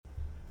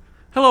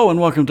Hello and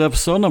welcome to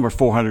episode number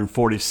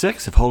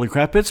 446 of Holy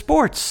Crap It's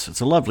Sports.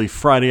 It's a lovely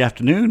Friday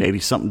afternoon,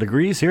 80-something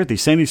degrees here at the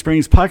Sandy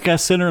Springs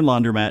Podcast Center and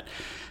Laundromat.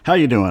 How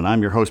you doing?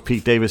 I'm your host,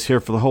 Pete Davis, here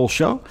for the whole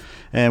show.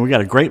 And we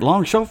got a great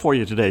long show for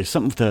you today,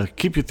 something to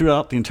keep you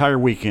throughout the entire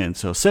weekend.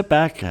 So sit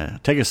back,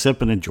 take a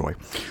sip, and enjoy.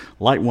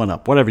 Light one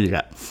up, whatever you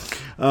got.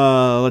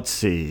 Let's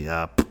see.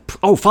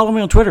 Follow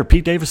me on Twitter,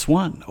 Pete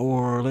Davis1.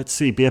 Or let's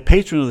see, be a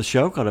patron of the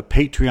show. Go to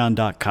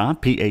patreon.com,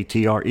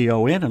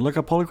 Patreon, and look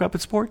up Holy Crap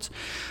It's Sports.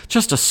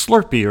 Just a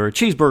Slurpee or a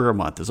cheeseburger a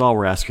month is all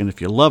we're asking.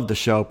 If you love the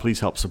show,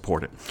 please help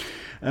support it.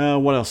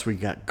 What else we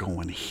got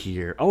going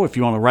here? Oh, if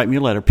you want to write me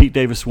a letter,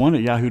 PeteDavis1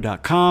 at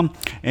yahoo.com.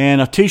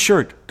 And a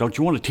t-shirt. Don't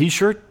you want a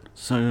t-shirt?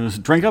 So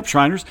drink up,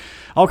 Shriners.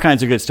 All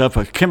kinds of good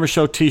stuff. Kimmer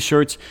Show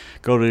t-shirts.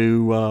 Go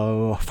to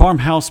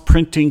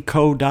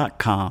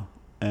farmhouseprintingco.com.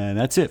 And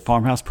that's it,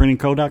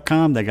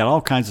 farmhouseprintingco.com. They got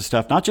all kinds of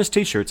stuff, not just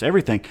t-shirts,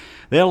 everything.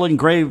 They'll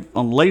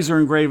laser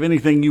engrave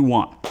anything you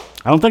want.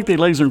 I don't think they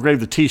laser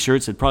engrave the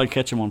t-shirts. They'd probably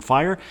catch them on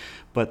fire.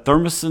 But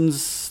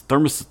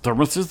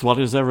thermoses, what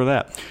is ever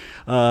that?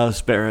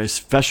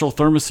 Special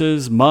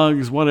thermoses,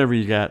 mugs, whatever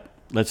you got.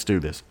 Let's do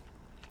this.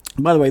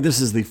 By the way, this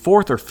is the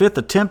fourth or fifth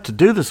attempt to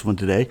do this one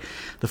today.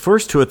 The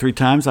first 2 or 3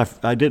 times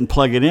I didn't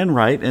plug it in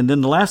right, and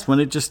then the last one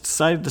it just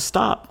decided to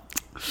stop.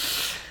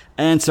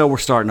 And so we're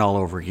starting all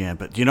over again.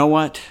 But you know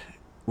what?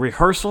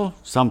 Rehearsal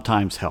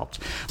sometimes helps.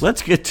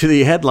 Let's get to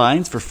the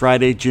headlines for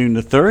Friday, June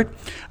the 3rd.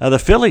 The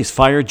Phillies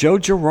fire Joe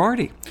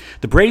Girardi.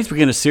 The Braves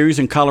begin a series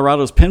in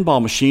Colorado's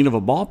pinball machine of a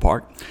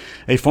ballpark.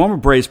 A former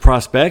Braves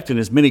prospect and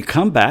his many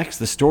comebacks,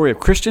 the story of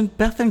Christian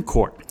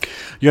Bethancourt.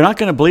 You're not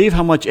going to believe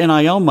how much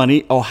NIL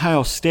money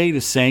Ohio State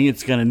is saying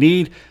it's going to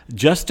need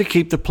just to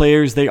keep the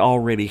players they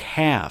already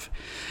have.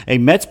 A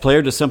Mets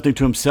player does something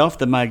to himself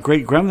that my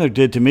great-grandmother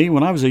did to me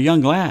when I was a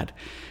young lad.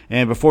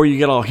 And before you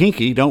get all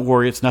hinky, don't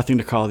worry, it's nothing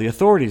to call the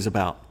authorities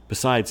about.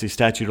 Besides, the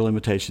statute of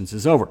limitations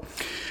is over.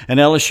 An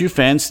LSU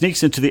fan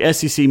sneaks into the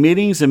SEC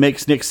meetings and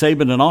makes Nick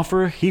Saban an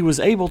offer he was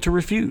able to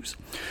refuse.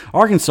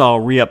 Arkansas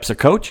re-ups a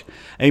coach.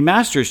 A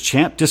Masters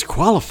champ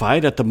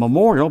disqualified at the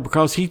Memorial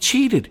because he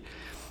cheated.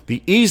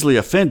 The easily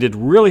offended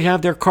really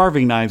have their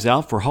carving knives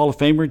out for Hall of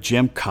Famer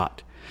Jim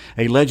Cott.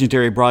 A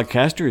legendary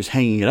broadcaster is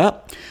hanging it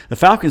up. The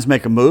Falcons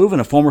make a move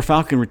and a former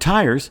Falcon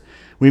retires.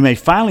 We may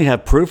finally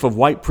have proof of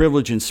white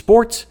privilege in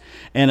sports,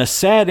 and a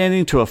sad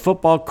ending to a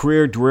football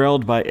career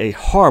derailed by a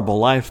horrible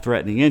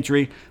life-threatening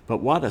injury.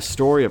 But what a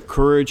story of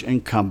courage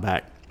and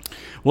comeback.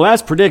 Well,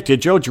 as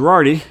predicted, Joe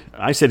Girardi,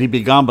 I said he'd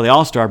be gone by the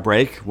All-Star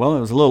break. Well,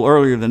 it was a little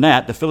earlier than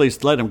that. The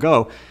Phillies let him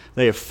go.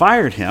 They have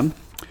fired him,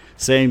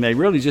 saying they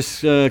really just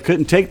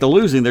couldn't take the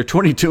losing. They're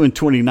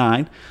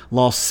 22-29,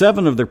 lost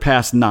 7 of their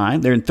past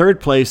 9. They're in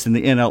third place in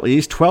the NL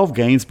East, 12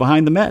 games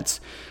behind the Mets,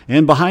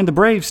 and behind the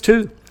Braves,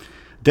 too.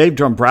 Dave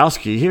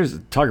Dombrowski, here's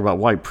talk about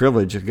white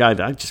privilege, a guy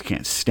that I just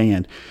can't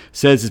stand,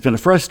 says it's been a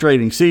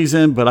frustrating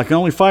season, but I can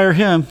only fire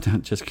him.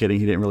 Just kidding,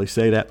 he didn't really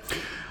say that.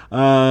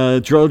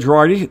 Joe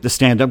Girardi, the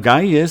stand-up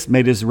guy he is,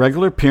 made his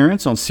regular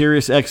appearance on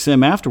Sirius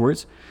XM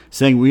afterwards,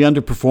 saying we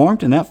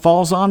underperformed, and that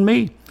falls on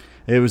me.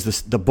 It was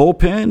the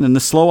bullpen and the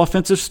slow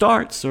offensive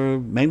starts are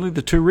mainly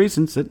the 2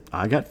 reasons that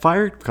I got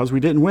fired, because we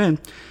didn't win.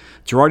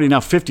 Girardi,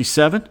 now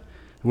 57,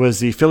 was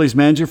the Phillies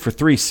manager for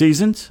 3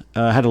 seasons,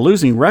 had a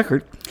losing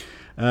record.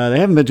 They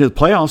haven't been to the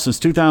playoffs since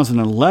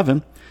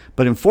 2011,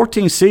 but in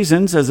 14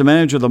 seasons as a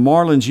manager of the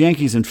Marlins,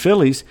 Yankees, and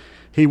Phillies,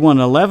 he won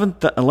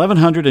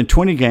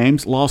 1,120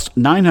 games, lost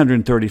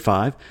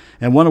 935,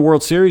 and won a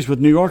World Series with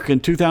New York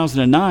in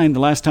 2009, the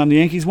last time the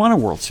Yankees won a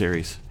World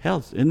Series.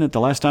 Hell, isn't it the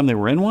last time they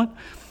were in one?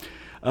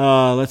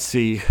 Let's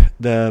see.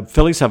 The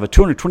Phillies have a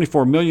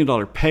 $224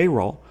 million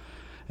payroll.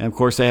 And, of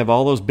course, they have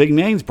all those big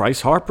names.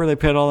 Bryce Harper, they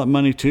paid all that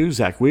money to.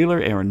 Zach Wheeler,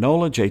 Aaron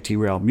Nola, JT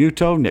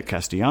Realmuto, Nick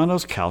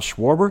Castellanos, Cal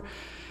Schwarber.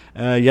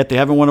 Yet they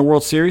haven't won a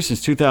World Series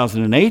since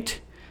 2008,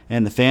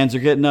 and the fans are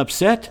getting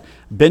upset.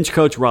 Bench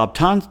coach Rob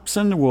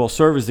Thompson will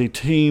serve as the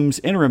team's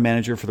interim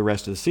manager for the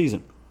rest of the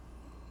season.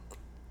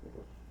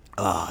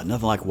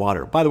 Nothing like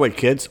water. By the way,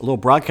 kids, a little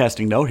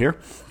broadcasting note here.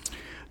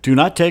 Do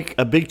not take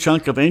a big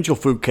chunk of angel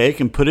food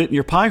cake and put it in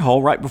your pie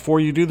hole right before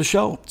you do the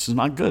show. This is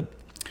not good.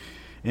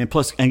 And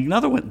plus,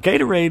 another one,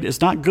 Gatorade is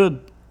not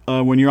good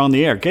when you're on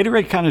the air.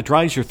 Gatorade kind of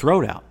dries your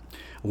throat out.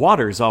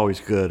 Water is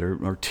always good,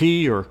 or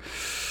tea, or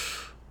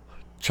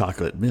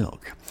chocolate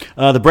milk.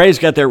 The Braves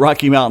got their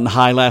Rocky Mountain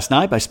high last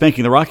night by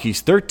spanking the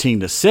Rockies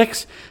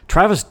 13-6.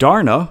 Travis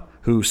d'Arnaud,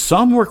 who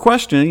some were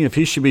questioning if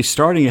he should be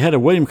starting ahead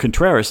of William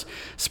Contreras,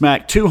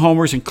 smacked 2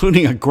 homers,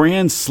 including a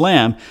grand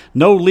slam.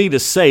 No lead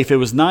is safe. It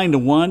was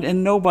 9-1,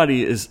 and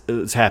nobody is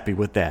happy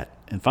with that.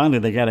 And finally,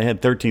 they got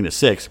ahead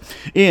 13-6.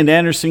 Ian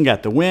Anderson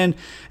got the win,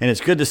 and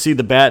it's good to see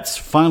the bats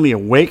finally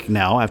awake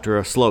now after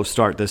a slow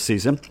start this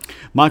season.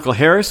 Michael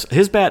Harris,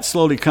 his bat's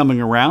slowly coming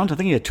around. I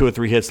think he had 2 or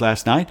 3 hits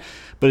last night.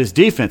 But his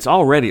defense,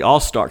 already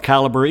all-star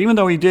caliber. Even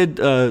though he did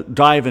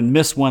dive and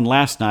miss one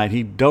last night,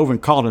 he dove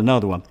and caught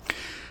another one.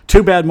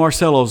 Too bad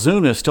Marcell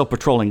Ozuna is still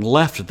patrolling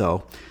left,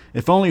 though.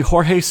 If only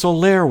Jorge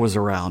Soler was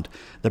around.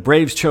 The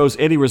Braves chose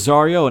Eddie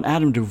Rosario and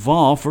Adam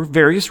Duvall for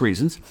various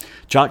reasons.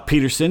 Jock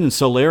Peterson and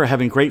Soler are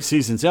having great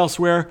seasons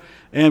elsewhere,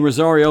 and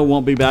Rosario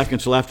won't be back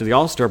until after the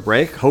All-Star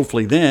break,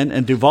 hopefully then,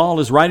 and Duvall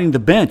is riding the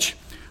bench,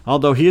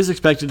 although he is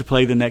expected to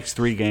play the next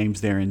 3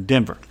 games there in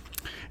Denver.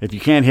 If you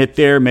can't hit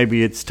there,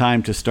 maybe it's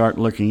time to start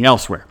looking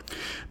elsewhere.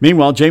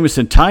 Meanwhile,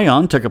 Jameson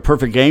Taillon took a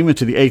perfect game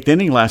into the 8th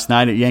inning last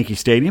night at Yankee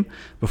Stadium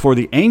before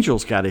the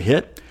Angels got a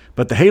hit.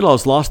 But the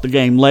Halos lost the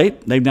game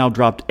late. They've now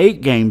dropped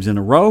 8 games in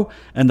a row,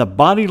 and the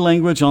body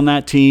language on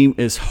that team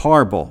is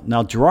horrible.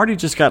 Now, Girardi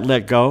just got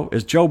let go.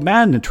 Is Joe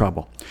Madden in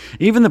trouble?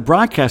 Even the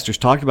broadcasters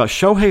talked about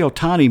Shohei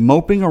Ohtani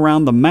moping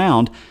around the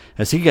mound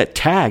as he got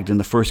tagged in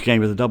the first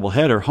game of the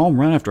doubleheader, home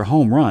run after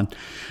home run.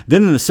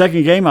 Then in the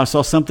second game, I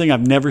saw something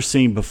I've never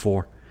seen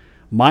before.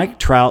 Mike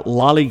Trout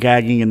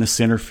lollygagging in the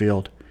center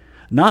field.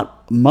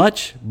 Not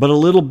much, but a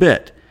little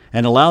bit,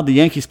 and allowed the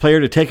Yankees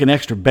player to take an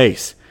extra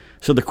base.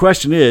 So the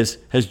question is,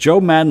 has Joe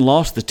Madden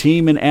lost the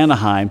team in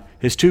Anaheim,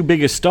 his 2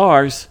 biggest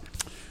stars?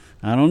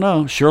 I don't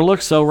know. Sure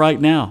looks so right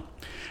now.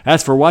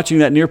 As for watching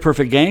that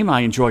near-perfect game,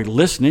 I enjoyed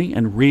listening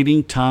and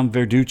reading Tom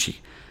Verducci.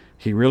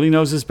 He really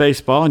knows his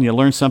baseball, and you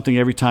learn something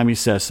every time he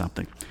says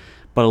something.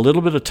 But a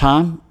little bit of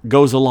Tom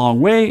goes a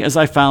long way, as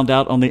I found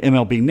out on the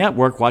MLB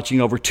Network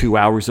watching over 2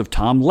 hours of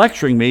Tom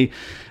lecturing me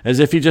as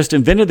if he just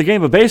invented the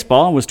game of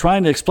baseball and was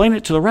trying to explain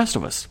it to the rest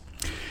of us.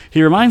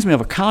 He reminds me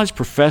of a college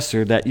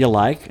professor that you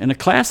like and a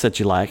class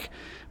that you like,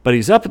 but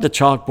he's up at the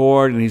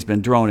chalkboard and he's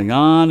been droning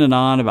on and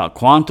on about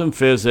quantum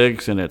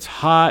physics, and it's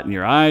hot and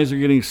your eyes are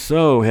getting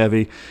so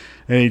heavy,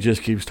 and he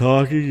just keeps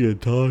talking and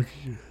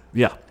talking.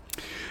 Yeah.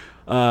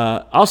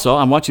 Also,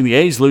 I'm watching the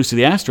A's lose to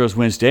the Astros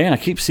Wednesday, and I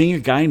keep seeing a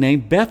guy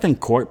named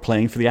Bethancourt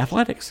playing for the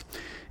Athletics.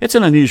 It's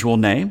an unusual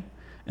name,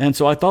 and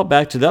so I thought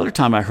back to the other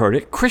time I heard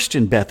it,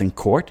 Christian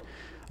Bethancourt.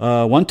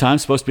 One time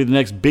supposed to be the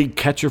next big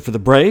catcher for the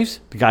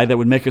Braves, the guy that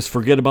would make us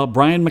forget about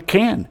Brian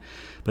McCann.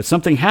 But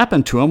something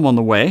happened to him on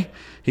the way.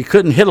 He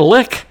couldn't hit a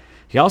lick.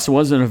 He also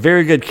wasn't a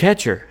very good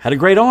catcher. Had a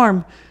great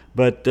arm,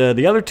 but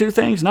the other 2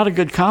 things, not a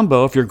good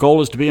combo if your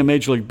goal is to be a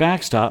major league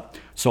backstop.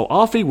 So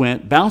off he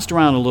went, bounced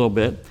around a little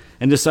bit,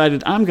 and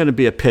decided I'm going to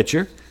be a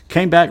pitcher.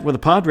 Came back with the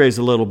Padres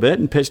a little bit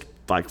and pitched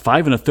like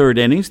 5 1/3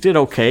 innings. Did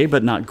okay,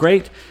 but not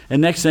great.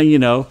 And next thing you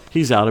know,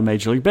 he's out of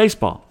Major League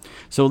Baseball.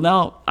 So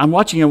now I'm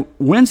watching him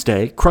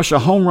Wednesday crush a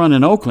home run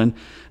in Oakland,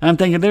 and I'm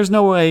thinking there's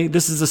no way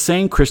this is the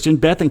same Christian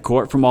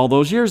Bethancourt from all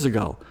those years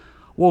ago.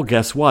 Well,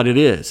 guess what? It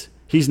is.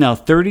 He's now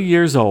 30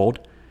 years old,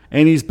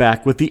 and he's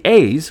back with the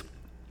A's.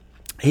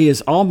 He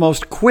has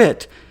almost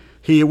quit.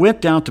 He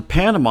went down to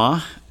Panama,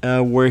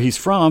 where he's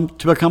from,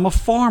 to become a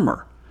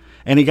farmer,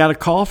 and he got a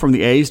call from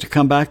the A's to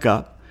come back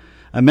up.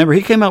 I remember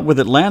he came up with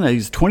Atlanta.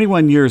 He's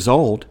 21 years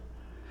old,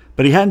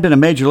 but he hadn't been a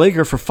major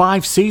leaguer for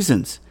 5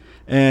 seasons.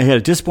 He had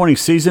a disappointing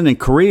season in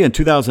Korea in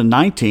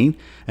 2019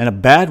 and a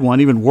bad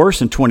one, even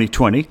worse, in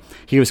 2020.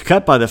 He was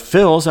cut by the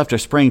Phils after a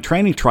spring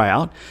training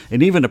tryout,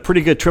 and even a pretty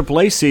good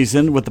AAA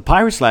season with the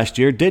Pirates last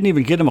year didn't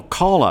even get him a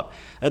call-up.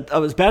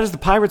 As bad as the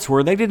Pirates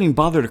were, they didn't even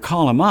bother to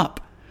call him up.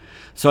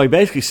 So he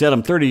basically said,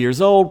 I'm 30 years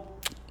old,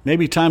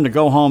 maybe time to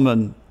go home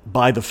and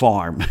buy the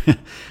farm.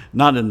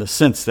 Not in the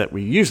sense that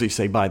we usually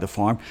say buy the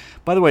farm.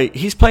 By the way,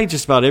 he's played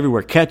just about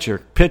everywhere: catcher,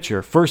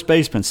 pitcher, first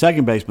baseman,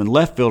 second baseman,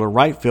 left fielder,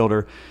 right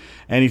fielder.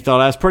 And he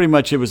thought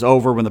it was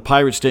over when the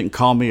Pirates didn't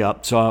call me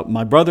up. So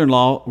my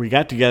brother-in-law, we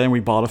got together and we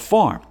bought a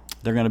farm.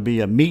 They're going to be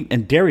a meat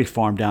and dairy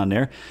farm down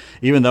there,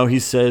 even though he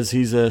says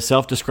he's a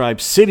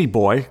self-described city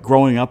boy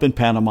growing up in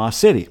Panama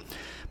City.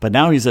 But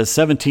now he's a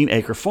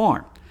 17-acre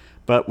farm.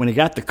 But when he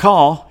got the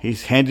call, he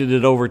handed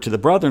it over to the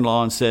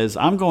brother-in-law and says,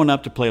 I'm going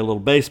up to play a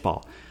little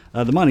baseball.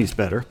 The money's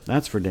better.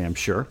 That's for damn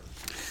sure.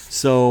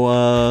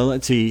 So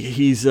let's see.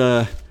 He's...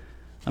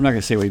 I'm not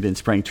going to say what he did in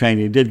spring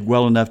training. He did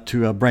well enough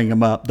to bring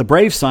him up. The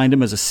Braves signed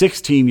him as a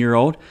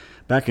 16-year-old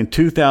back in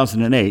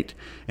 2008.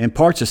 In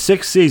parts of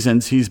 6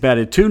 seasons, he's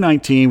batted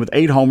 .219 with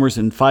 8 homers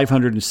and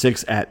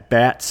 506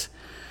 at-bats.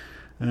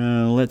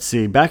 Let's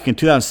see. Back in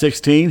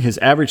 2016, his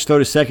average throw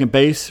to second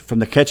base from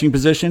the catching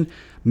position,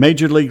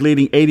 major league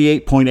leading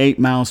 88.8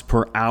 miles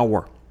per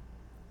hour.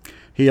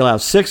 He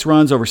allowed 6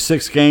 runs over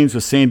 6 games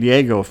with San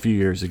Diego a few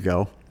years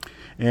ago.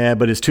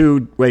 But his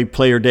 2-way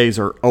player days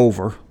are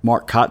over.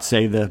 Mark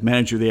Kotsay, the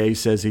manager of the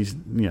A's, says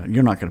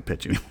you're not going to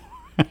pitch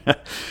anymore.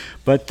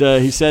 But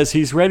he says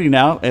he's ready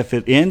now. If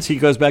it ends, he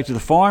goes back to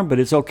the farm, but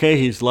it's okay.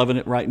 He's loving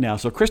it right now.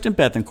 So Christian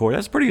Bethancourt,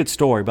 that's a pretty good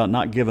story about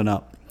not giving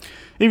up.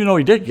 Even though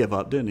he did give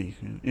up, didn't he?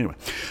 Anyway,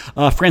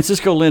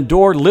 Francisco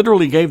Lindor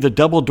literally gave the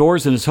double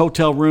doors in his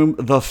hotel room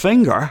the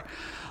finger,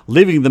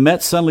 leaving the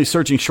Mets suddenly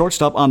searching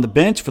shortstop on the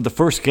bench for the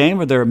first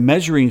game of their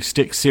measuring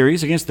stick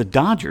series against the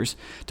Dodgers.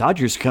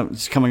 Dodgers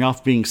coming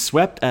off being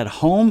swept at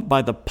home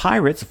by the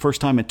Pirates, the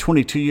first time in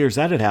 22 years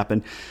that had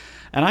happened.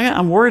 And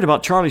I'm worried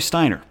about Charlie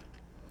Steiner.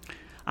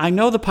 I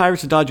know the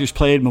Pirates and Dodgers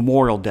played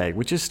Memorial Day,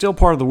 which is still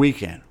part of the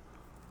weekend.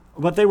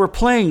 But they were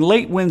playing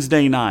late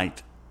Wednesday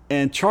night,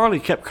 and Charlie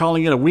kept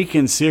calling it a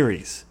weekend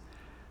series.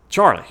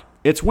 Charlie,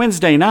 it's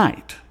Wednesday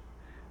night.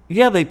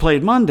 Yeah, they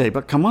played Monday,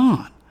 but come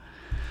on.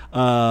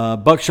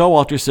 Buck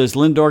Showalter says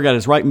Lindor got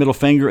his right middle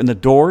finger in the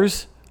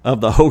doors of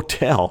the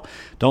hotel.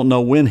 Don't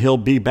know when he'll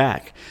be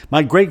back.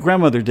 My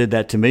great-grandmother did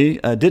that to me.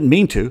 Didn't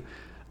mean to.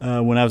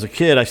 When I was a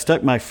kid, I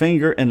stuck my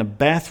finger in the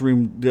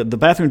bathroom. The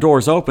bathroom door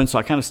is open, so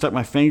I kind of stuck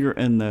my finger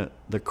in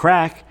the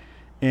crack,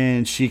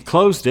 and she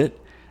closed it.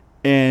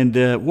 And,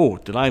 whoa,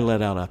 did I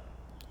let out a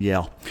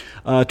yell?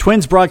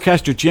 Twins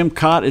broadcaster Jim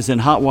Cott is in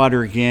hot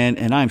water again,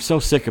 and I'm so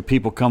sick of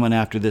people coming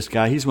after this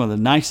guy. He's one of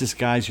the nicest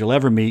guys you'll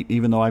ever meet,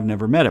 even though I've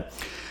never met him.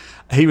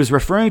 He was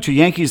referring to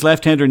Yankees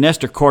left-hander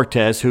Nestor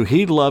Cortez, who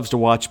he loves to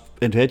watch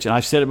and pitch, and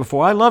I've said it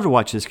before, I love to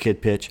watch this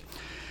kid pitch.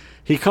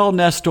 He called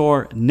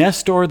Nestor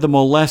the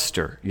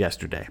Molester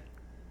yesterday.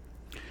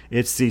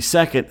 It's the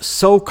second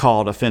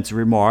so-called offensive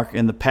remark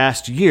in the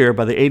past year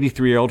by the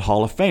 83-year-old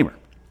Hall of Famer.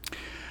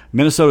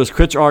 Minnesota's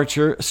Chris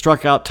Archer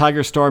struck out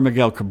Tiger star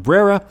Miguel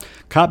Cabrera.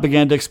 Cott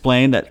began to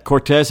explain that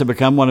Cortez had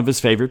become one of his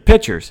favorite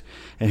pitchers.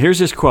 And here's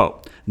his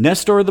quote: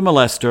 Nestor the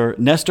Molester,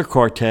 Nestor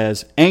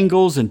Cortez,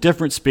 angles and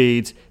different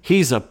speeds.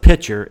 He's a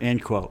pitcher,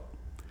 end quote.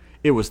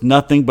 It was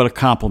nothing but a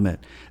compliment.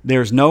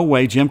 There's no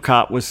way Jim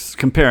Cott was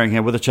comparing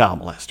him with a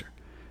child molester.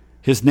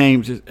 His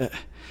name,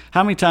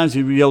 how many times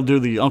have you do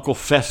the Uncle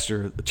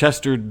Fester,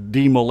 Chester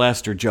D.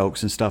 Molester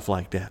jokes and stuff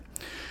like that?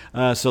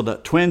 So the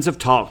Twins have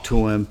talked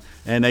to him,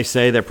 and they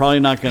say they're probably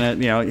not going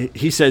to,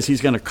 he says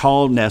he's going to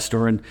call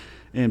Nestor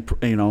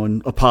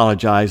and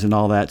apologize and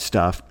all that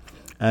stuff.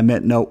 I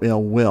meant no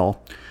ill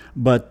will.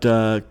 But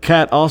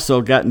Cat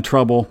also got in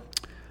trouble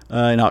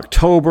in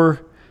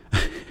October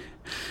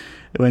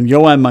when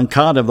Yoan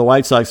Moncada of the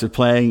White Sox was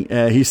playing.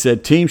 He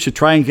said teams should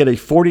try and get a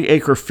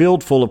 40-acre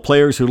field full of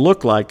players who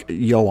look like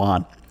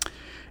Yoan.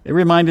 It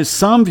reminded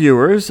some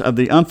viewers of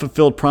the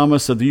unfulfilled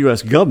promise of the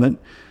U.S. government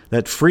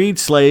that freed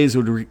slaves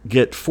would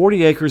get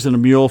 40 acres and a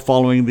mule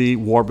following the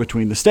war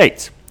between the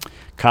states.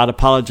 Cott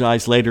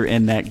apologized later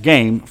in that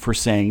game for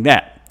saying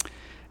that.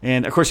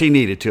 And, of course, he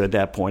needed to at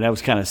that point. That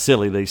was kind of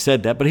silly that he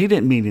said that, but he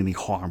didn't mean any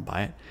harm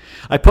by it.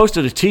 I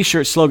posted a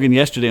T-shirt slogan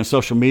yesterday on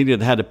social media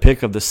that had a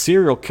pic of the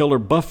serial killer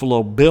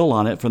Buffalo Bill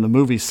on it from the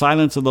movie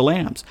Silence of the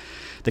Lambs.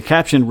 The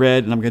caption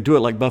read, and I'm going to do it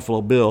like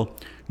Buffalo Bill,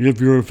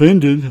 "If you're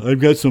offended, I've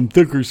got some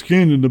thicker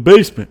skin in the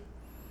basement.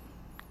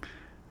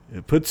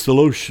 It puts the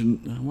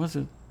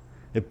lotion,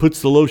 It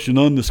puts the lotion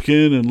on the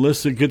skin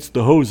unless it gets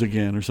the hose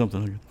again," or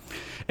something like that.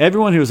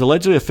 Everyone who is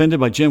allegedly offended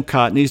by Jim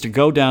Cott needs to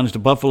go down into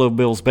Buffalo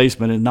Bill's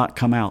basement and not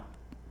come out.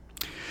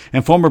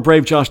 And former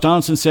Brave Josh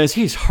Donaldson says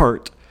he's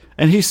hurt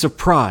and he's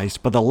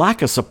surprised by the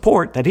lack of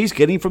support that he's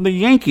getting from the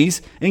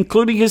Yankees,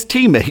 including his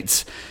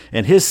teammates,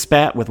 and his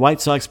spat with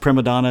White Sox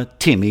prima donna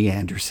Timmy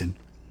Anderson.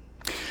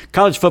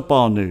 College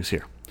football news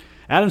here.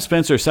 Adam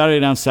Spencer of Saturday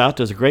Down South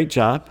does a great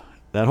job.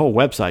 That whole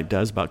website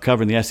does, about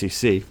covering the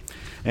SEC.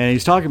 And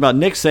he's talking about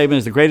Nick Saban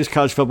as the greatest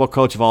college football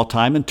coach of all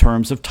time in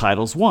terms of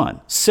titles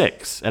won.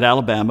 6 at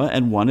Alabama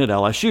and 1 at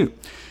LSU.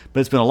 But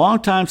it's been a long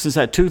time since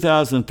that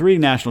 2003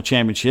 national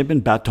championship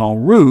in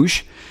Baton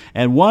Rouge,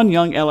 and one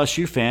young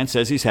LSU fan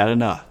says he's had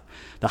enough.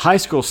 The high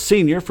school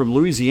senior from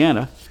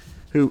Louisiana,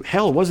 who,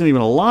 hell, wasn't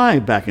even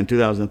alive back in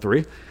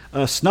 2003,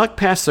 snuck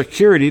past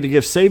security to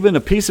give Saban a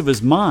piece of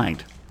his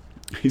mind.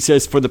 He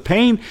says, "For the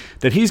pain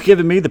that he's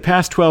given me the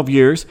past 12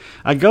 years,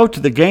 I go to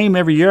the game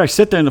every year. I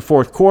sit there in the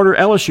fourth quarter.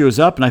 LSU is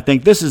up, and I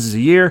think this is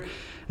the year.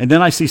 And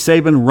then I see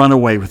Saban run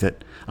away with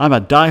it. I'm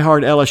a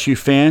diehard LSU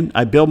fan.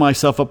 I build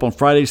myself up on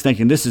Fridays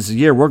thinking this is the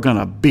year we're going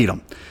to beat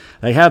them.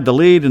 They have the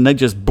lead, and they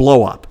just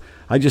blow up.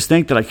 I just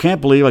think that I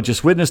can't believe I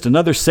just witnessed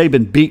another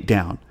Saban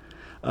beatdown."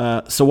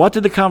 So what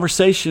did the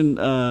conversation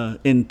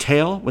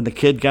entail when the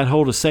kid got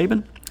hold of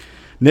Saban?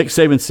 Nick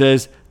Saban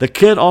says, "The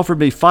kid offered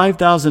me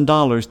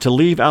 $5,000 to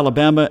leave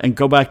Alabama and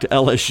go back to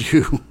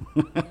LSU.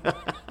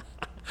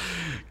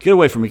 Get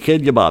away from me,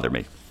 kid. You bother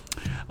me.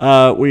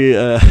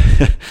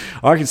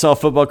 Arkansas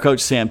football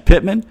coach Sam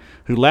Pittman,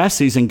 who last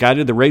season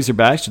guided the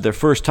Razorbacks to their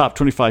first top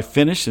 25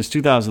 finish since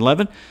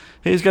 2011,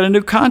 he's got a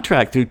new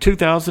contract through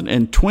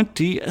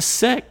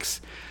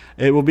 2026.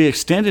 It will be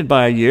extended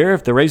by a year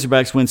if the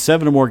Razorbacks win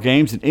 7 or more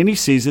games in any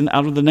season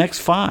out of the next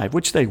 5,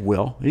 which they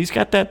will. He's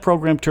got that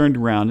program turned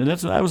around, and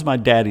that was my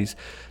daddy's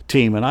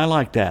team, and I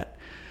like that.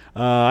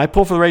 I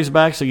pull for the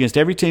Razorbacks against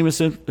every team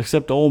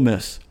except Ole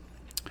Miss.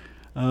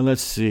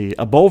 Let's see.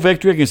 A bowl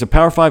victory against a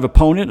Power 5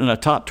 opponent and a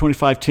top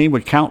 25 team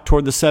would count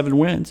toward the 7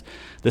 wins.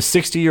 The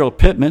 60-year-old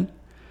Pittman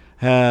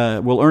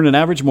will earn an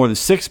average more than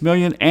 $6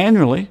 million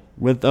annually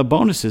with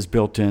bonuses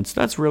built in, so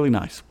that's really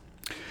nice.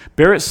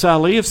 Barrett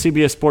Sallee of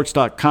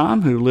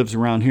CBSSports.com, who lives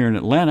around here in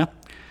Atlanta,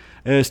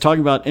 is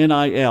talking about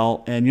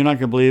NIL, and you're not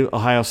going to believe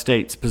Ohio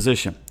State's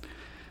position.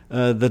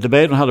 The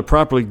debate on how to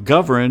properly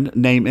govern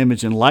name,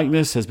 image, and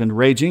likeness has been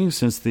raging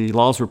since the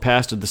laws were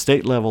passed at the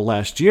state level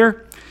last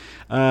year.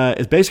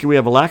 It's basically we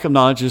have a lack of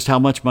knowledge of just how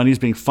much money is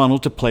being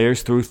funneled to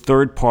players through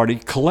third-party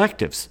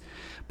collectives.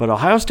 But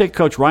Ohio State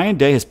coach Ryan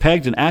Day has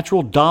pegged an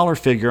actual dollar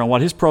figure on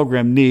what his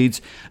program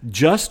needs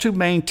just to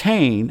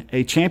maintain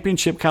a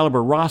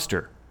championship-caliber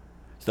roster.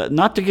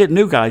 Not to get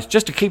new guys,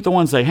 just to keep the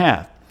ones they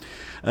have.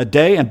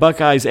 Day and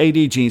Buckeyes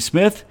AD Gene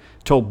Smith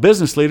told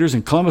business leaders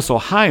in Columbus,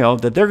 Ohio,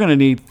 that they're going to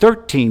need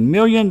 $13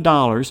 million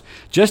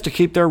just to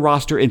keep their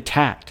roster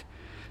intact.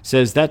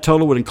 Says that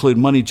total would include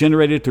money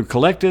generated through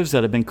collectives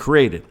that have been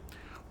created.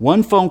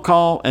 One phone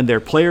call and their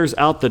players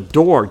out the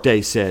door,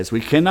 Day says.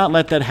 We cannot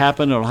let that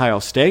happen at Ohio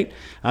State.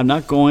 I'm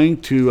not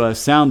going to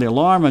sound the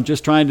alarm. I'm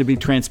just trying to be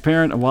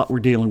transparent on what we're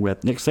dealing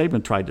with. Nick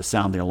Saban tried to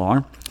sound the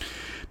alarm.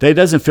 Day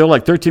doesn't feel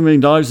like $13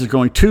 million is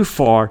going too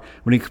far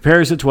when he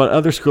compares it to what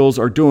other schools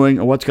are doing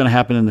or what's going to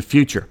happen in the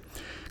future.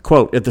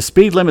 Quote, if the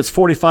speed limit's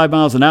 45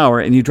 miles an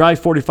hour and you drive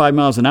 45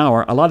 miles an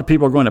hour, a lot of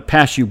people are going to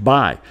pass you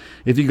by.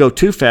 If you go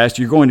too fast,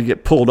 you're going to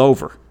get pulled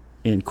over,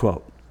 end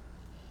quote.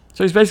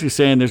 So he's basically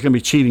saying there's going to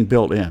be cheating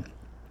built in.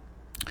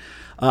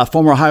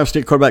 Former Ohio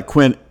State quarterback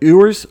Quinn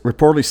Ewers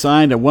reportedly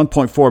signed a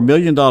 $1.4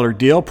 million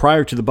deal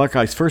prior to the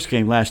Buckeyes' first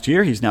game last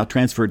year. He's now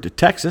transferred to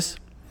Texas.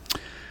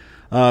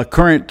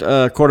 Current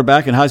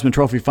quarterback and Heisman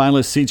Trophy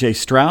finalist C.J.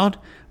 Stroud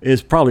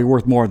is probably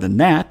worth more than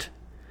that.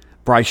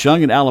 Bryce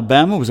Young in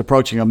Alabama was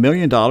approaching $1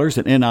 million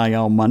in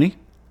NIL money.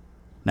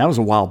 That was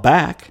a while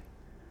back.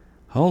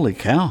 Holy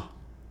cow.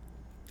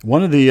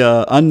 One of the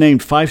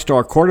unnamed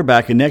five-star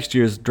quarterback in next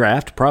year's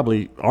draft,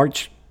 probably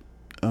Arch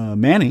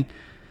Manning,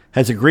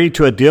 has agreed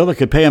to a deal that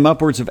could pay him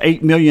upwards of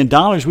 $8 million.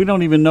 We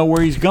don't even know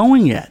where he's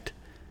going yet.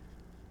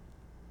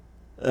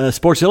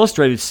 Sports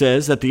Illustrated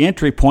says that the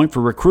entry point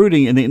for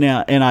recruiting in the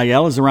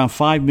NIL is around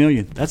 $5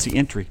 million. That's the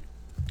entry.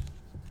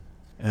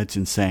 That's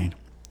insane.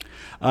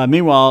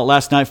 Meanwhile,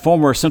 last night,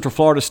 former Central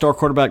Florida star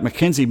quarterback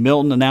Mackenzie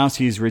Milton announced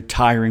he's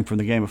retiring from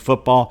the game of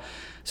football.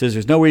 Says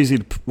there's no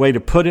easy way to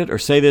put it or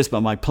say this,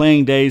 but my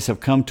playing days have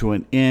come to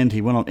an end.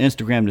 He went on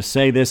Instagram to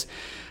say this.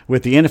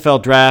 With the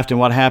NFL draft and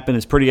what happened,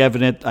 it's pretty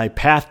evident a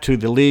path to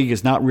the league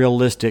is not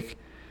realistic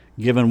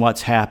given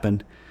what's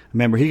happened.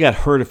 Remember, he got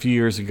hurt a few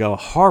years ago, a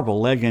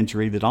horrible leg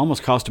injury that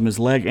almost cost him his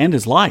leg and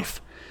his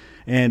life.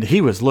 And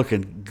he was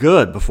looking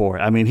good before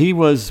it. I mean, he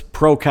was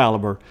pro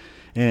caliber,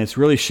 and it's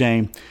really a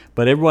shame.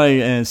 But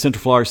everybody in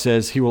Central Florida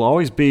says he will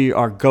always be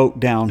our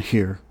GOAT down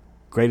here,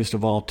 greatest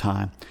of all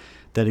time.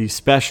 That he's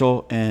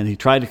special, and he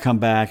tried to come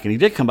back, and he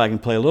did come back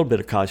and play a little bit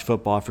of college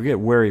football. I forget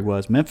where he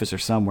was, Memphis or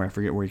somewhere. I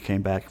forget where he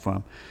came back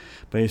from.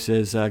 But he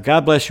says,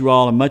 God bless you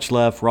all, and much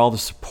love for all the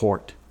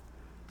support.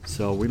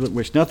 So we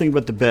wish nothing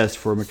but the best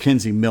for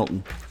Mackenzie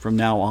Milton from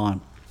now on.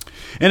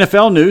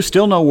 NFL news,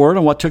 still no word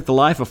on what took the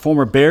life of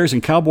former Bears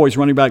and Cowboys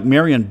running back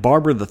Marion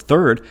Barber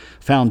III,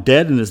 found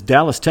dead in his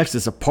Dallas,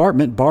 Texas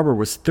apartment. Barber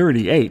was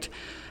 38.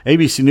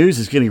 ABC News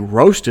is getting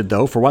roasted,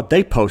 though, for what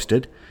they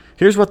posted.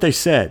 Here's what they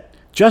said.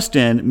 Just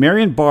in,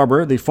 Marion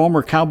Barber, the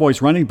former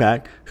Cowboys running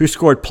back who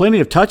scored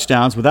plenty of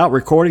touchdowns without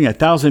recording a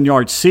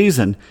 1,000-yard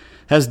season,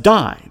 has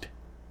died.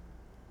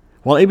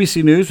 While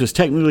ABC News was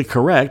technically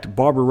correct,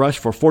 Barber rushed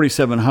for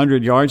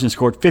 4,700 yards and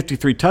scored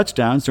 53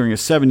 touchdowns during a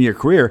 7-year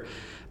career.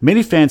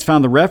 Many fans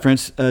found the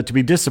reference to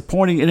be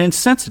disappointing and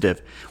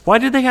insensitive. Why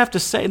did they have to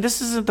say, and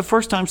this isn't the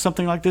first time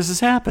something like this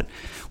has happened,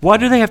 why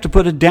do they have to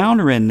put a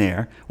downer in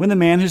there when the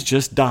man has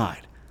just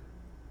died?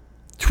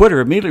 Twitter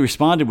immediately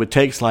responded with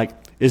takes like,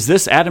 is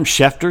this Adam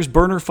Schefter's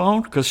burner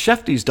phone? Because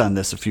Schefty's done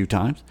this a few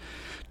times.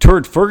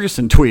 Turd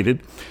Ferguson tweeted,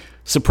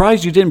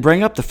 surprised you didn't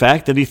bring up the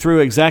fact that he threw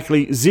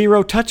exactly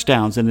 0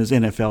 touchdowns in his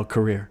NFL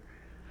career.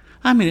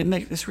 I mean, it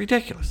makes this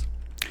ridiculous.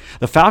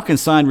 The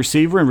Falcons signed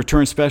receiver and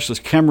return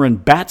specialist Cameron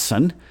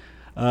Batson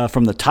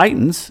from the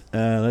Titans.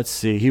 Let's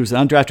see. He was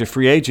an undrafted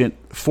free agent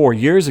 4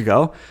 years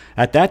ago.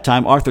 At that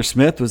time, Arthur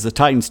Smith was the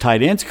Titans'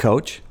 tight ends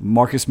coach.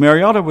 Marcus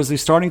Mariota was the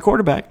starting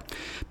quarterback.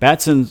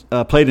 Batson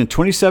played in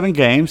 27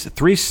 games,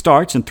 3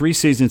 starts, and 3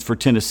 seasons for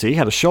Tennessee.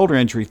 Had a shoulder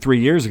injury 3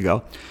 years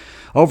ago.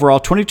 Overall,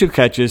 22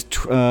 catches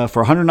for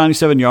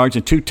 197 yards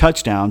and 2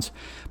 touchdowns.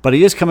 But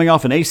he is coming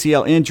off an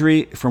ACL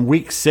injury from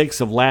Week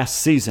 6 of last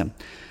season.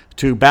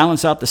 To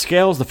balance out the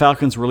scales, the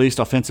Falcons released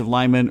offensive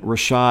lineman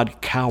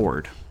Rashad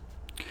Coward.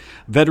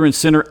 Veteran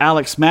center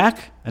Alex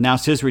Mack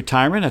announced his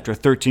retirement after a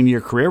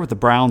 13-year career with the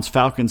Browns,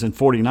 Falcons, and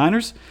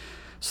 49ers.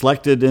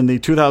 Selected in the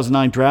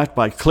 2009 draft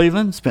by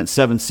Cleveland, spent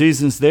 7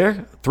 seasons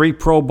there, 3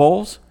 Pro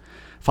Bowls,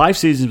 5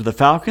 seasons with the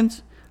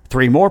Falcons,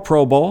 3 more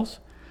Pro Bowls,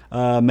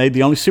 made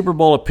the only Super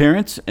Bowl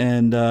appearance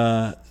in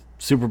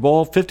Super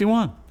Bowl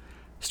 51.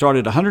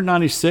 Started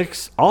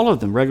 196, all of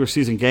them regular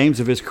season games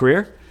of his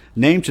career,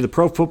 named to the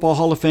Pro Football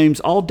Hall of Fame's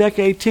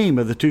all-decade team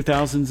of the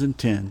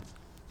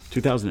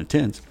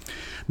 2010s.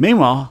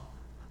 Meanwhile,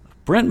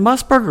 Brent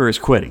Musburger is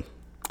quitting.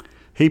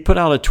 He put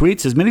out a tweet,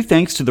 says, many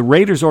thanks to the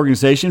Raiders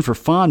organization for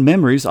fond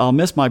memories. I'll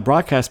miss my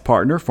broadcast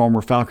partner,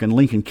 former Falcon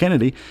Lincoln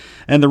Kennedy,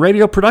 and the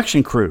radio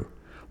production crew.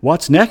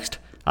 What's next?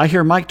 I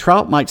hear Mike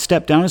Trout might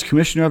step down as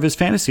commissioner of his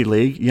fantasy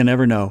league. You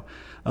never know.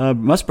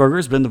 Musburger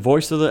has been the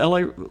voice of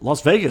the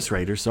Las Vegas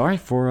Raiders,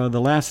 for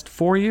the last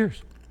 4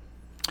 years.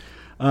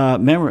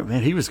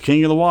 Man, he was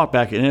king of the walk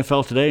back at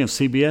NFL Today and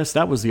CBS.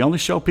 That was the only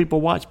show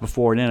people watched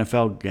before an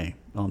NFL game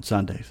on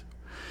Sundays.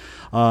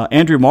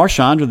 Andrew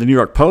Marchand of the New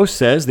York Post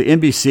says the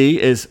NBC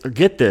is,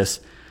 get this,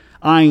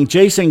 eyeing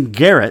Jason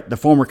Garrett, the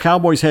former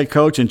Cowboys head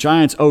coach and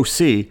Giants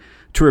OC,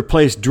 to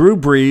replace Drew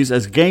Brees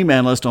as game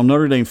analyst on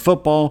Notre Dame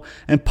football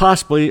and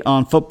possibly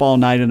on Football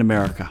Night in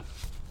America.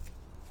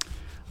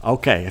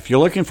 Okay, if you're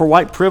looking for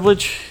white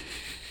privilege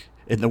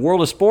in the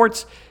world of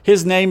sports,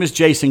 his name is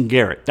Jason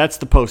Garrett. That's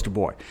the poster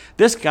boy.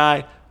 This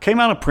guy came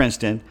out of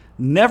Princeton,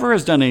 never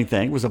has done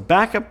anything, was a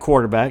backup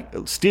quarterback,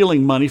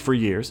 stealing money for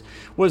years,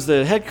 was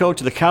the head coach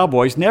of the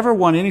Cowboys, never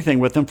won anything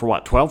with them for,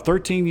 12,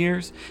 13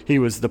 years? He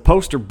was the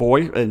poster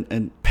boy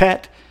and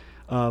pet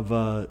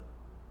of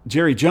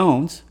Jerry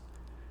Jones.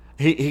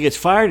 He gets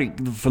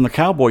fired from the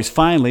Cowboys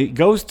finally,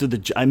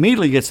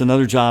 immediately gets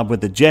another job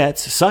with the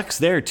Jets, sucks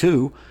there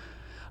too.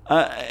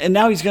 And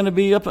now he's going to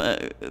be up,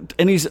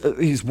 and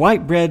he's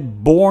white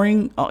bread,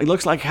 boring. He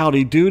looks like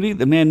Howdy Doody.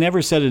 The man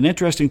never said an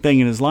interesting thing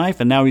in his life,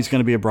 and now he's going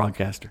to be a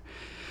broadcaster.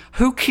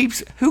 Who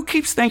keeps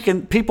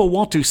thinking people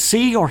want to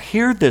see or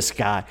hear this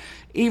guy,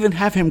 even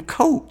have him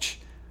coach?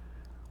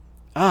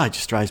 It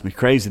just drives me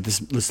crazy.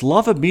 This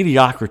love of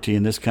mediocrity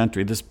in this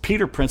country, this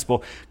Peter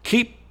principle,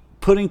 keep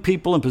putting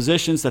people in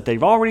positions that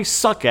they've already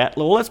suck at.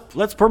 Well,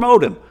 let's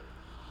promote him.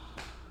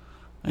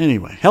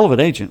 Anyway, hell of an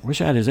agent. Wish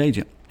I had his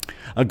agent.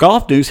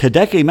 Golf news,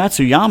 Hideki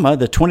Matsuyama,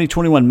 the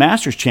 2021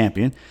 Masters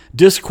champion,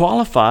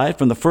 disqualified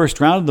from the first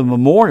round of the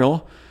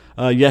Memorial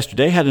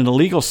yesterday, had an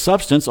illegal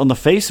substance on the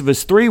face of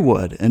his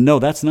 3-wood. And no,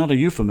 that's not a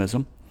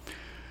euphemism.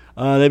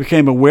 They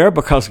became aware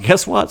because,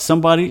 guess what?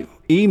 Somebody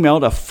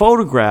emailed a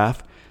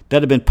photograph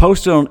that had been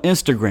posted on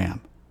Instagram.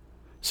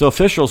 So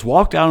officials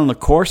walked out on the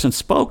course and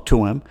spoke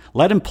to him,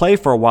 let him play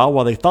for a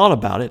while they thought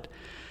about it.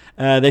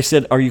 They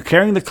said, "Are you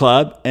carrying the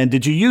club, and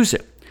did you use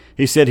it?"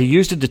 He said he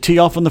used it to tee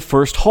off on the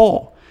first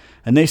hole.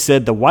 And they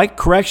said the white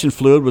correction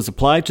fluid was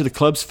applied to the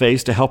club's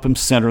face to help him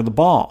center the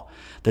ball.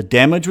 The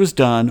damage was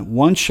done,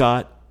 one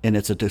shot, and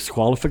it's a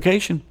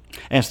disqualification.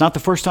 And it's not the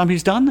first time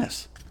he's done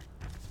this.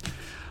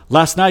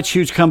 Last night's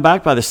huge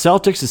comeback by the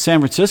Celtics in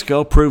San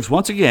Francisco proves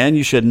once again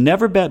you should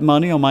never bet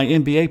money on my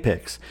NBA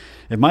picks.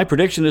 If my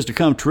prediction is to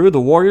come true, the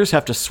Warriors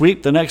have to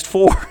sweep the next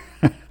 4.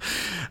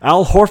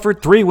 Al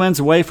Horford, 3 wins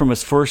away from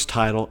his first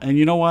title, and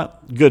you know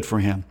what? Good for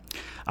him.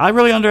 I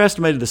really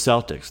underestimated the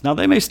Celtics. Now,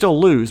 they may still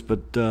lose,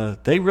 but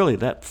they really,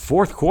 that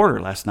fourth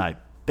quarter last night,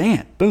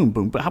 bam, boom,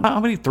 boom. How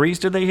many threes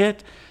did they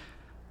hit?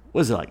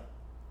 Was it like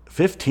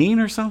 15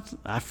 or something?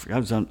 That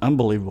was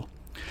unbelievable.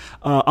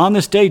 On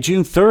this day,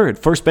 June 3rd,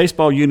 first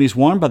baseball unis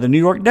worn by the New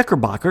York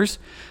Knickerbockers.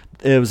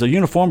 It was a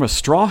uniform of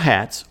straw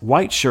hats,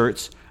 white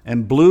shirts,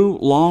 and blue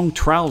long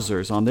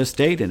trousers on this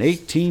date in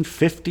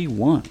 1851.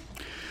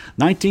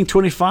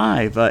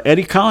 1925,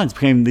 Eddie Collins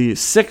became the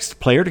 6th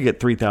player to get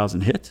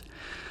 3,000 hits.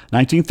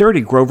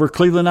 1930, Grover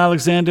Cleveland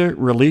Alexander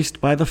released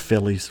by the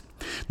Phillies.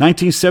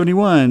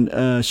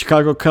 1971,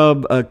 Chicago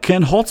Cub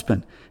Ken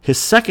Holtzman, his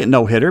second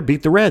no-hitter,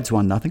 beat the Reds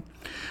 1-0.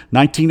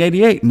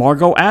 1988,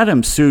 Margot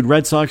Adams sued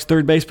Red Sox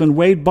third baseman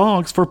Wade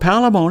Boggs for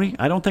palimony.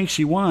 I don't think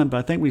she won, but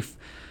I think we've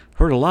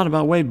heard a lot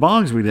about Wade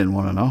Boggs we didn't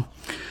want to know.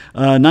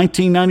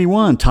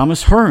 1991,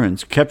 Thomas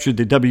Hearns captured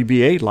the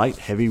WBA light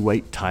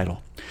heavyweight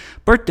title.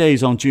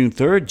 Birthdays on June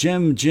 3rd,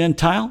 Jim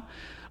Gentile.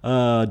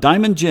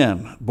 Diamond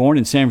Jim, born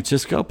in San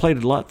Francisco, played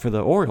a lot for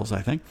the Orioles,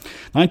 I think.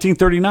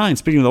 1939,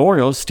 speaking of the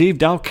Orioles, Steve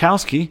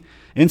Dalkowski,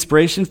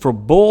 inspiration for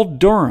Bull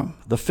Durham,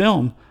 the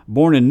film,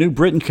 born in New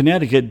Britain,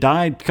 Connecticut,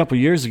 died a couple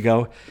years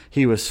ago.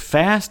 He was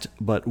fast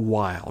but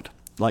wild,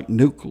 like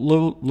Duke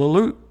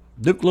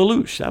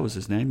Lelouch, that was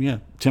his name, yeah,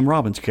 Tim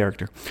Robbins'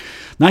 character.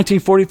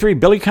 1943,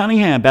 Billy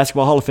Cunningham,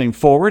 Basketball Hall of Fame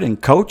forward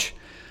and coach,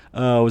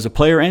 was a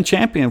player and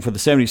champion for the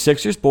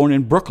 76ers, born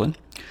in Brooklyn.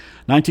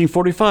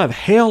 1945,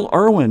 Hale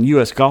Irwin,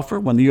 U.S. golfer,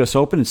 won the U.S.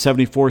 Open in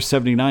 74,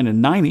 79,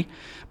 and 90,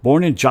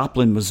 born in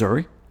Joplin,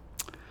 Missouri.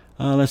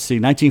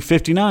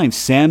 1959,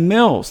 Sam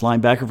Mills,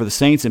 linebacker for the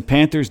Saints and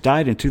Panthers,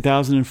 died in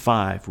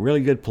 2005.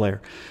 Really good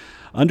player.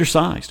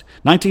 Undersized.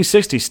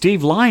 1960,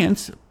 Steve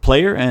Lyons,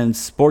 player and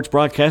sports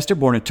broadcaster,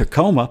 born in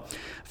Tacoma,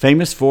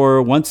 famous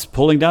for once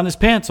pulling down his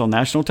pants on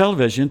national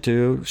television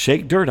to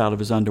shake dirt out of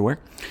his underwear.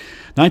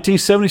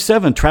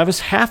 1977,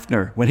 Travis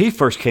Hafner. When he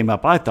first came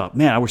up, I thought,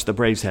 man, I wish the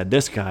Braves had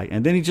this guy.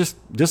 And then he just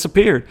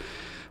disappeared.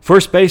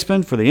 First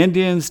baseman for the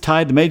Indians,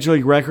 tied the Major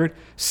League record,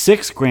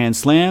 6 Grand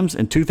Slams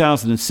in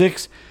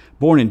 2006.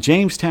 Born in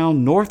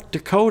Jamestown, North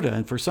Dakota,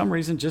 and for some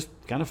reason just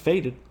kind of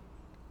faded.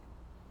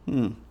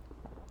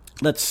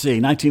 Let's see,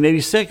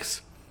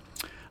 1986.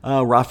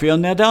 Rafael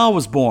Nadal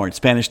was born,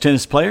 Spanish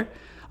tennis player.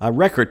 A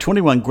record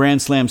 21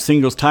 Grand Slam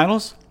singles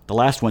titles. The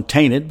last one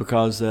tainted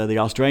because the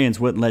Australians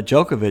wouldn't let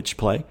Djokovic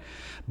play.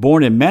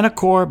 Born in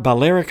Manacor,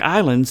 Balearic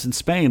Islands in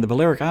Spain. The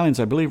Balearic Islands,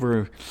 I believe,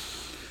 are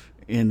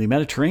in the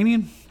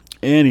Mediterranean.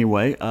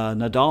 Anyway,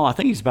 Nadal, I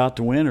think he's about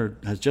to win or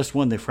has just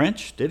won the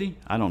French. Did he?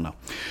 I don't know.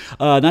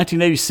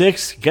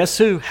 1986, guess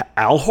who?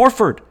 Al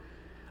Horford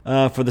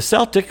for the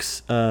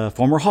Celtics,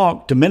 former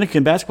Hawk,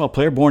 Dominican basketball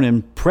player born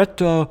in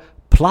Puerto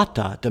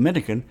Plata,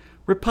 Dominican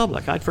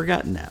Republic. I'd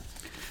forgotten that.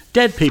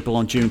 Dead people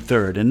on June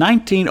 3rd. In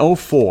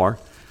 1904,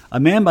 a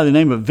man by the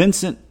name of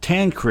Vincent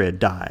Tancred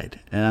died.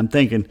 And I'm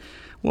thinking,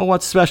 well,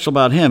 what's special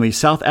about him? He's a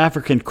South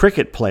African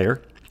cricket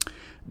player.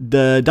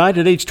 Died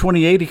at age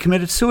 28. He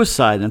committed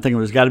suicide. And I'm thinking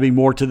there's got to be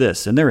more to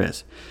this. And there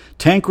is.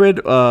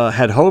 Tancred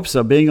had hopes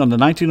of being on the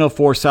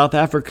 1904 South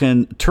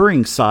African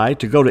touring side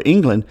to go to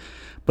England,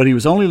 but he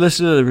was only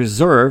listed as a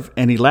reserve,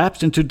 and he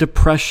lapsed into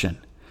depression.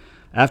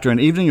 After an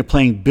evening of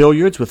playing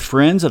billiards with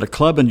friends at a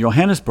club in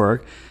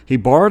Johannesburg, he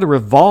borrowed a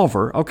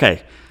revolver.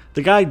 Okay,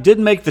 the guy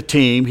didn't make the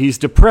team. He's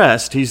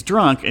depressed. He's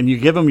drunk, and you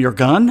give him your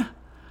gun?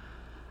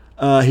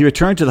 He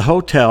returned to the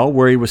hotel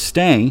where he was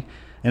staying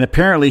and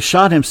apparently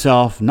shot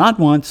himself not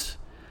once,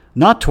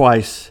 not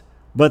twice,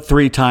 but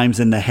 3 times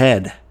in the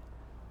head.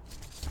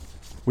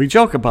 We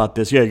joke about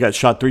this. Yeah, he got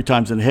shot 3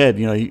 times in the head.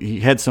 You know, he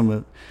had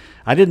some.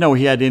 I didn't know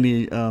he had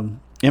any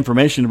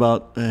information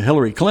about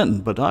Hillary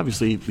Clinton, but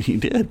obviously he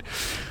did.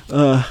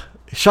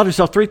 He shot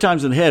himself 3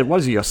 times in the head. What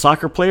is he, a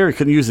soccer player? He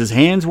couldn't use his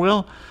hands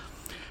well.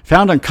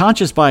 Found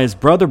unconscious by his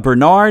brother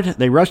Bernard,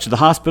 they rushed to the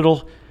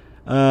hospital.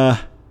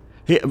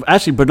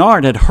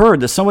 Bernard had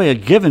heard that somebody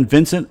had given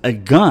Vincent a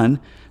gun,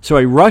 so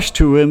he rushed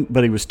to him,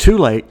 but he was too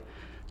late.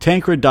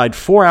 Tancred died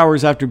 4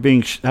 hours after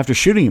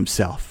shooting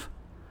himself.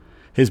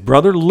 His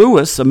brother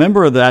Lewis, a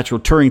member of the actual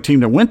touring team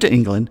that went to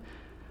England,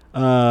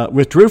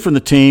 withdrew from the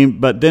team,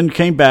 but then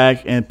came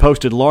back and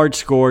posted large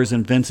scores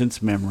in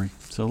Vincent's memory.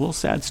 So a little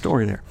sad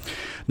story there.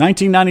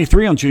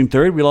 1993, on June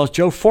 3rd, we lost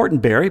Joe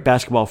Fortenberry,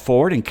 basketball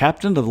forward and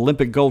captain of the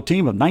Olympic gold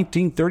team of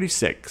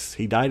 1936.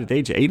 He died at the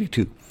age of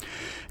 82.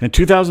 In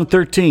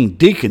 2013,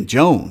 Deacon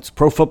Jones,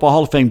 Pro Football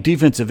Hall of Fame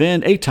defensive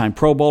end, 8-time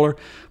Pro Bowler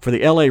for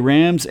the LA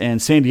Rams and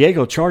San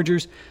Diego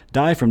Chargers,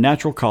 died from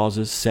natural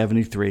causes,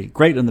 73.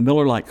 Great in the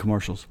Miller Lite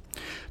commercials.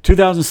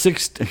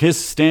 2006,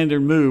 his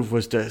standard move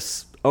was to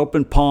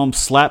open palm,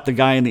 slap the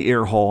guy in the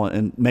ear hole,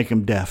 and make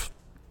him deaf.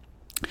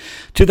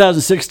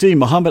 2016,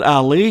 Muhammad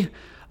Ali,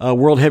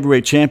 world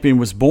heavyweight champion,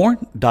 was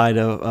born, died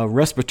of a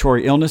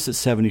respiratory illness at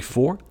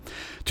 74.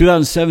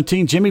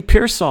 2017, Jimmy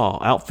Pearsall,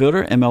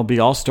 outfielder,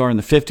 MLB All-Star in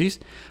the 50s.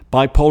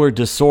 Bipolar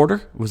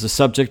disorder was the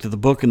subject of the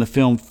book and the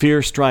film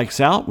Fear Strikes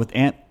Out with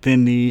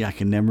Anthony, I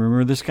can never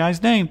remember this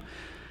guy's name,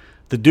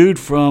 the dude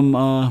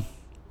from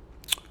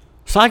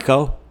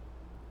Psycho.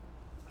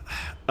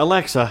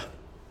 Alexa,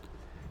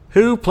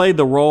 who played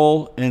the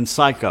role in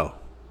Psycho?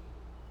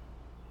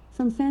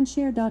 From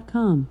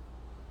fanshare.com.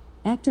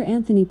 Actor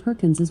Anthony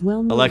Perkins is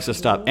well known. Alexa,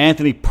 stop.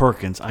 Anthony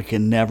Perkins. I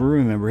can never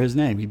remember his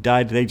name. He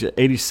died at the age of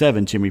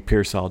 87, Jimmy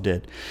Pearsall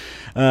did.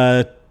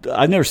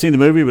 I've never seen the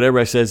movie, but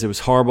everybody says it was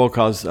horrible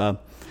because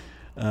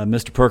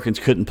Mr. Perkins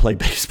couldn't play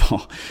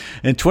baseball.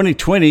 In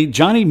 2020,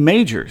 Johnny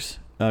Majors,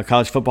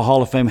 College Football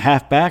Hall of Fame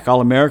halfback,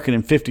 All-American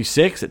in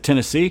 56 at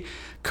Tennessee,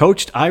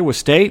 coached Iowa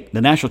State,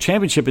 the national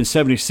championship in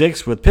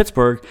 76 with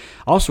Pittsburgh,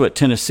 also at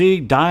Tennessee,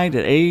 died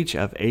at age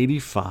of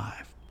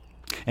 85.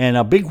 And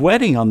a big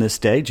wedding on this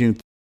day, June